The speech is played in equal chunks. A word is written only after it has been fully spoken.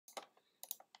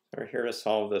We're here to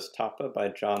solve this Tapa by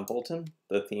John Bulten.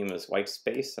 The theme is white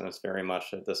space, and it's very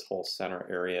much that this whole center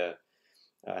area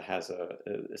has a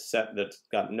set that's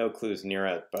got no clues near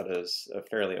it, but is a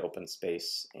fairly open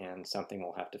space, and something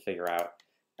we'll have to figure out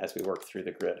as we work through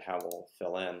the grid how we'll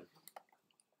fill in.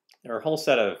 There are a whole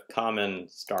set of common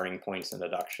starting points and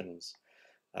deductions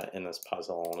in this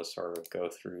puzzle. I'll just sort of go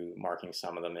through marking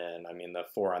some of them in. I mean, the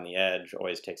 4 on the edge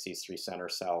always takes these 3 center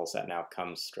cells. That now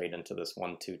comes straight into this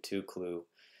 1, 2, 2 clue.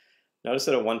 Notice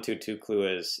that a 1, 2, 2 clue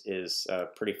is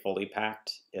pretty fully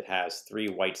packed. It has 3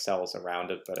 white cells around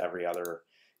it, but every other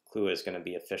clue is going to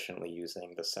be efficiently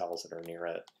using the cells that are near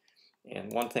it.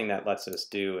 And one thing that lets us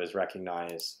do is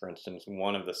recognize, for instance,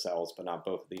 one of the cells, but not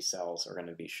both of these cells, are going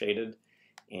to be shaded.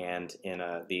 And in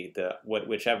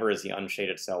whichever is the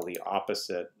unshaded cell, the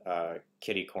opposite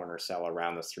kitty corner cell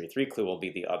around this 3, 3 clue will be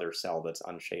the other cell that's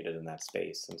unshaded in that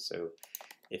space. And so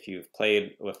if you've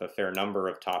played with a fair number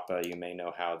of Tapa, you may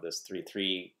know how this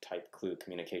 3-3 type clue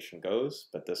communication goes,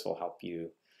 but this will help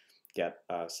you get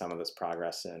some of this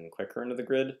progress in quicker into the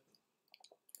grid.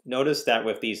 Notice that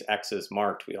with these X's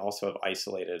marked, we also have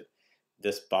isolated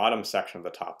this bottom section of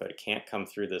the Tapa. It can't come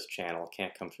through this channel,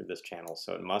 can't come through this channel,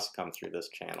 so it must come through this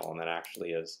channel, and that actually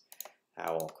is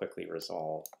how we'll quickly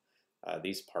resolve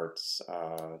these parts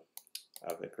of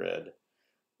the grid.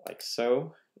 Like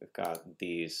so. We've got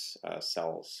these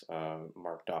cells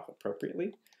marked off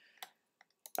appropriately.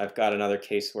 I've got another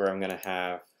case where I'm going to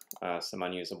have some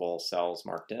unusable cells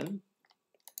marked in,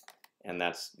 and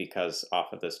that's because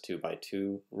off of this 2 by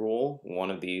 2 rule, one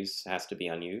of these has to be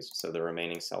unused, so the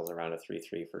remaining cells around a 3,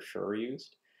 3 for sure are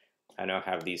used. I now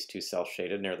have these 2 cells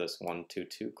shaded near this 1, 2,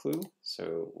 2 clue,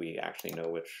 so we actually know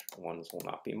which ones will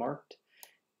not be marked,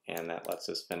 and that lets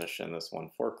us finish in this 1,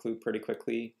 4 clue pretty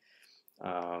quickly.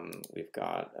 We've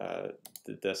got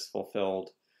this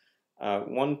fulfilled.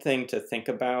 One thing to think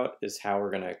about is how we're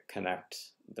going to connect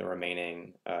the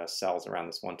remaining cells around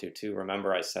this 1, 2, 2.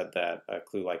 Remember I said that a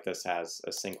clue like this has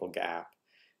a single gap,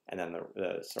 and then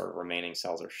the sort of remaining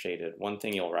cells are shaded. One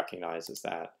thing you'll recognize is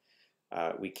that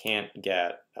we can't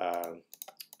get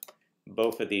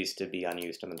both of these to be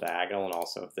unused on the diagonal, and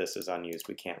also if this is unused,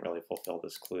 we can't really fulfill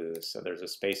this clue. So there's a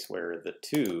space where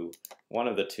one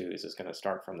of the 2's is going to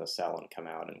start from the cell and come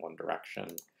out in one direction.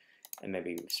 And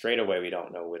maybe straight away we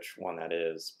don't know which one that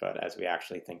is, but as we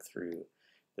actually think through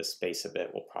the space a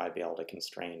bit, we'll probably be able to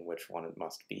constrain which one it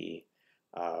must be,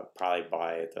 probably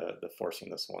by the forcing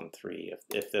this 1, 3.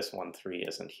 If this 1, 3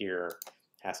 isn't here,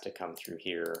 has to come through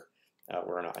here.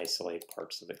 We're going to isolate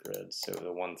parts of the grid. So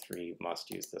the 1, 3 must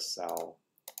use this cell.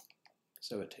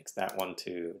 So it takes that 1,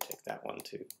 2, take that 1,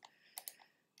 2.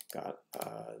 Got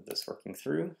this working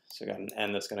through. So we got an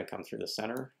N that's going to come through the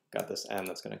center. Got this N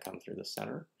that's going to come through the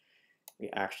center. We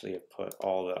actually have put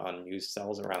all the unused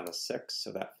cells around the 6,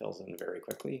 so that fills in very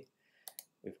quickly.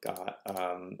 We've got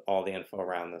all the info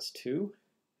around this 2.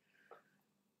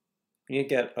 You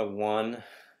get a 1.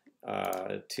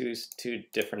 Two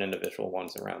different individual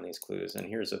ones around these clues, and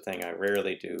here's the thing I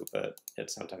rarely do, but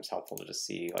it's sometimes helpful to just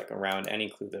see, like around any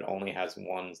clue that only has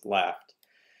 1s left,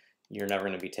 you're never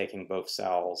going to be taking both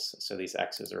cells, so these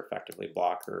X's are effectively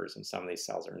blockers, and some of these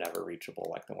cells are never reachable,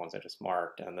 like the ones I just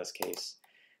marked. And in this case,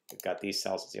 we've got these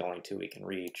cells as the only 2 we can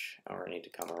reach, and we need to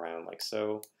come around like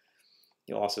so.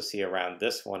 You'll also see around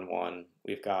this 1, 1,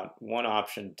 we've got one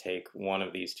option to take one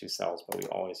of these 2 cells, but we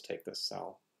always take this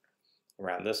cell.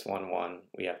 Around this 1, 1,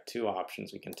 we have 2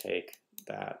 options we can take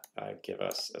that give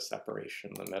us a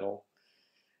separation in the middle.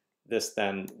 This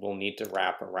then will need to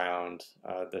wrap around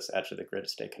this edge of the grid to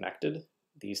stay connected.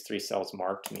 These 3 cells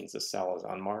marked means the cell is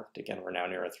unmarked. Again, we're now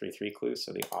near a 3, 3 clue,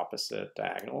 so the opposite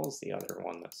diagonal is the other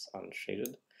one that's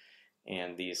unshaded.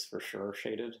 And these for sure are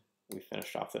shaded. We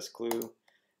finished off this clue.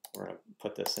 We're going to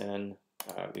put this in.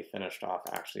 We finished off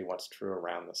actually what's true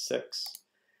around the 6.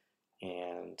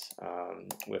 And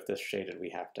with this shaded,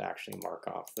 we have to actually mark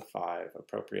off the 5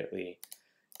 appropriately.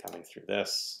 Coming through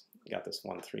this, we got this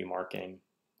 1, 3 marking.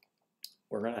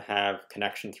 We're going to have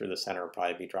connection through the center,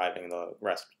 probably be driving the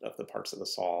rest of the parts of the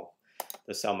solve.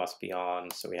 The cell must be on,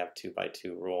 so we have 2 by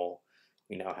 2 rule.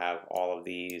 We now have all of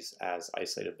these as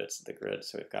isolated bits of the grid,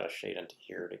 so we've got to shade into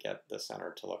here to get the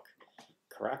center to look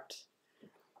correct.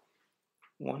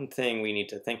 One thing we need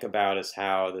to think about is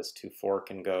how this 2, 4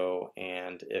 can go,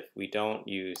 and if we don't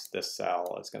use this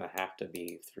cell, it's going to have to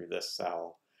be through this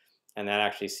cell, and that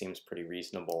actually seems pretty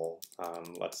reasonable.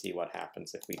 Let's see what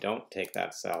happens if we don't take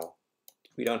that cell.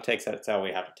 If we don't take that cell,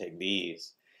 we have to take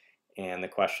these, and the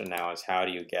question now is how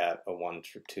do you get a 1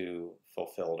 through 2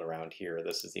 fulfilled around here?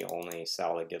 This is the only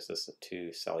cell that gives us a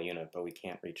 2 cell unit, but we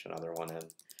can't reach another one in.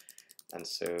 And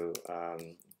so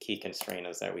key constraint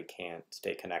is that we can't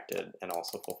stay connected and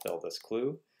also fulfill this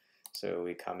clue. So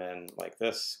we come in like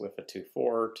this with a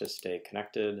 2-4 to stay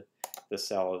connected. This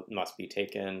cell must be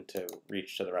taken to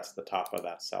reach to the rest of the top of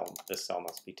that cell. This cell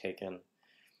must be taken.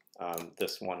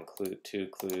 This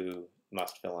 1-2 clue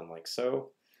must fill in like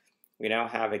so. We now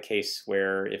have a case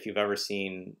where if you've ever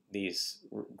seen these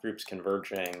groups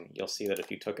converging, you'll see that if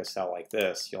you took a cell like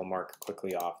this, you'll mark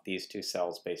quickly off these two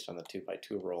cells based on the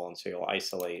 2x2 rule, and so you'll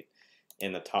isolate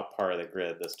in the top part of the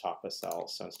grid this Tapa cell.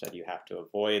 So instead you have to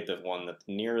avoid the one that's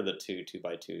near the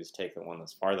 2x2s, take the one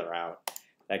that's farther out.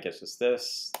 That gives us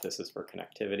this. This is for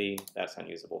connectivity. That's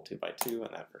unusable 2x2,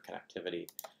 and that for connectivity.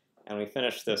 And we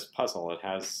finish this puzzle. It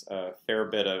has a fair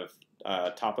bit of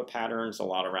Tapa patterns, a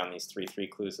lot around these 3-3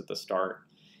 clues at the start,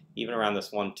 even around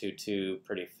this 1-2-2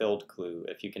 pretty filled clue.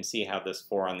 If you can see how this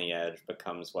 4 on the edge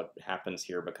becomes what happens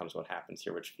here,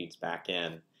 which feeds back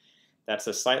in. That's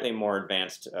a slightly more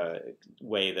advanced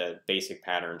way that basic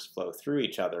patterns flow through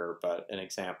each other, but an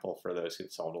example for those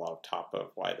who've solved a lot of Tapa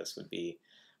of why this would be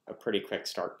a pretty quick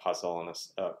start puzzle, and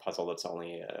a puzzle that's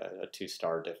only a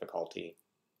 2-star difficulty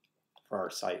for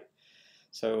our site.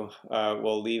 So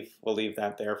we'll leave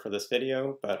that there for this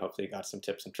video, but hopefully you got some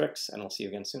tips and tricks, and we'll see you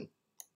again soon.